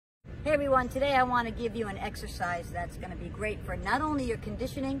Hey everyone, today I want to give you an exercise that's going to be great for not only your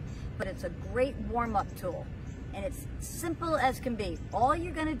conditioning, but it's a great warm-up tool. And it's simple as can be. All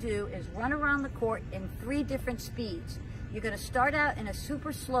you're going to do is run around the court in 3 different speeds. You're going to start out in a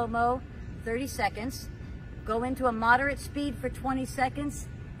super slow-mo, 30 seconds, go into a moderate speed for 20 seconds,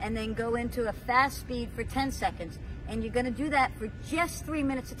 and then go into a fast speed for 10 seconds. And you're going to do that for just 3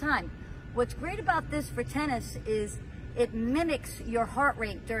 minutes at a time. What's great about this for tennis is it mimics your heart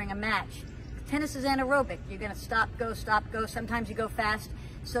rate during a match. Tennis is anaerobic. You're going to stop, go, sometimes you go fast.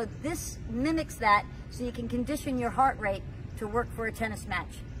 So this mimics that so you can condition your heart rate to work for a tennis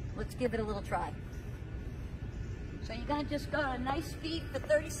match. Let's give it a little try. So you're going to just go at a nice speed for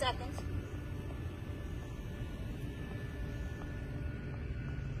 30 seconds.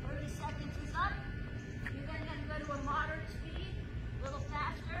 30 seconds is up. You're then going to go to a moderate speed, a little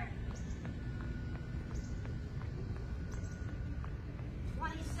faster.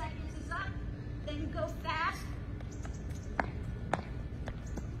 20 seconds is up, then go fast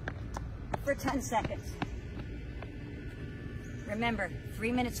for 10 seconds. Remember,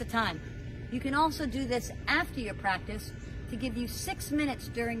 3 minutes a time. You can also do this after your practice to give you 6 minutes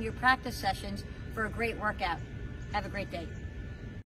during your practice sessions for a great workout. Have a great day.